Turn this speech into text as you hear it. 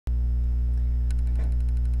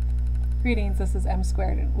Greetings, this is M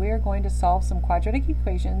squared, and we are going to solve some quadratic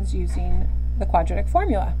equations using the quadratic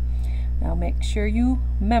formula. Now make sure you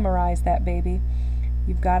memorize that baby.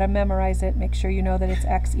 You've got to memorize it. Make sure you know that it's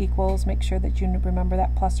x equals. Make sure that you remember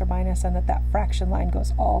that plus or minus and that fraction line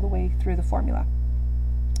goes all the way through the formula.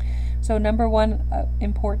 So number one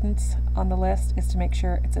importance on the list is to make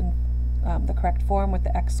sure it's in the correct form with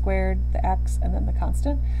the x squared, the x, and then the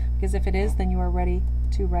constant, because if it is, then you are ready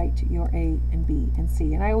to write your a and b and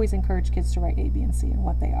c. And I always encourage kids to write a, b, and c and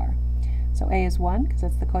what they are. So a is 1 because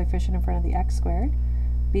it's the coefficient in front of the x squared.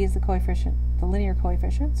 B is the coefficient, the linear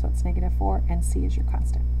coefficient, so it's -4, and c is your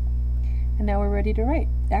constant. And now we're ready to write.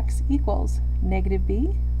 X equals negative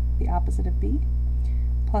b, the opposite of b,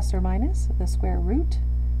 plus or minus the square root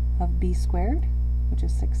of b squared, which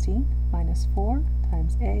is 16, minus 4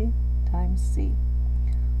 times a times c,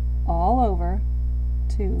 all over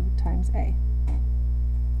 2 times a.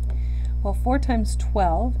 Well, 4 times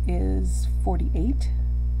 12 is 48,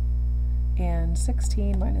 and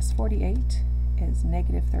 16 minus 48 is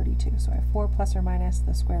 -32. So I have 4 plus or minus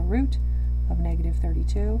the square root of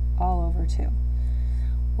 -32 all over 2.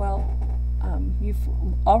 Well, you've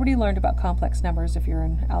already learned about complex numbers if you're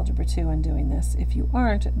in Algebra 2 and doing this. If you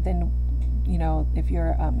aren't, then you know, if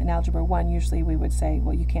you're in Algebra 1, usually we would say,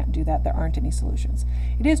 well, you can't do that, there aren't any solutions.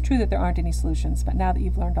 It is true that there aren't any solutions, but now that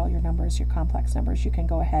you've learned all your numbers, your complex numbers, you can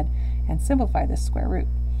go ahead and simplify this square root.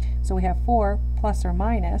 So we have 4 plus or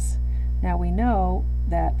minus. Now we know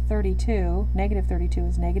that -32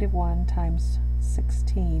 is -1 times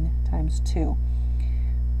 16 times 2.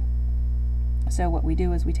 So what we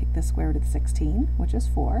do is we take the square root of 16, which is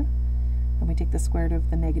 4, and we take the square root of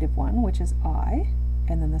the -1, which is I,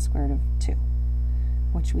 and then the square root of 2,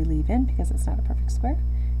 which we leave in because it's not a perfect square,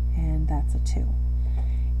 and that's a 2.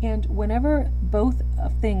 And whenever both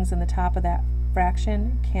of things in the top of that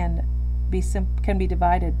fraction can be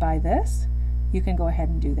divided by this, you can go ahead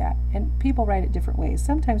and do that. And people write it different ways.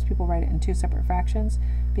 Sometimes people write it in 2 separate fractions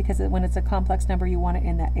because when it's a complex number, you want it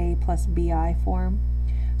in that a plus bi form.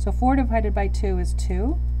 So 4 divided by 2 is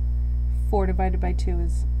 2. 4 divided by 2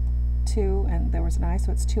 is 2, and there was an I,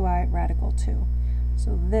 so it's 2i radical 2.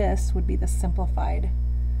 So this would be the simplified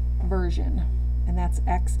version, and that's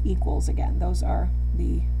x equals again. Those are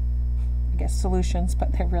the, I guess, solutions,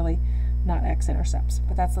 but they're really not x-intercepts.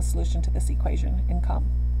 But that's the solution to this equation in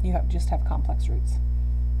you just have complex roots.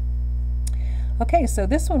 Okay, so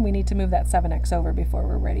this one we need to move that 7x over before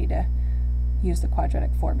we're ready to use the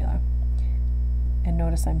quadratic formula. And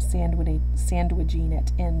notice I'm sandwiching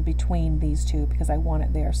it in between these two because I want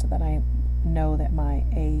it there so that I know that my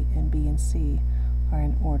a and b and c are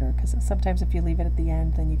in order, because sometimes if you leave it at the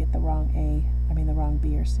end, then you get the wrong the wrong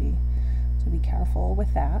b or c. So be careful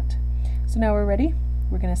with that. So now we're ready.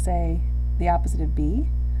 We're going to say the opposite of b,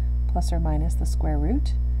 plus or minus the square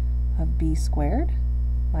root of b squared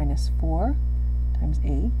minus 4 times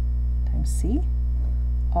a times c,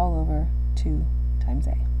 all over 2 times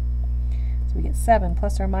a. So we get 7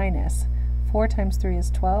 plus or minus 4 times 3 is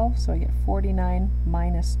 12, so I get 49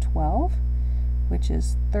 minus 12, which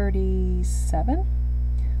is 37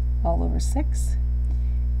 all over 6.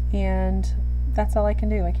 And that's all I can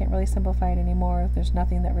do. I can't really simplify it anymore. There's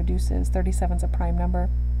nothing that reduces. 37 is a prime number.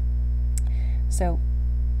 So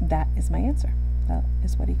that is my answer. That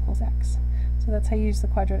is what equals x. So that's how you use the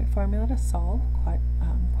quadratic formula to solve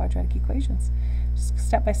quadratic equations. Just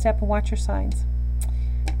step by step and watch your signs.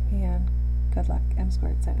 And good luck. M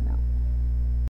squared signing out.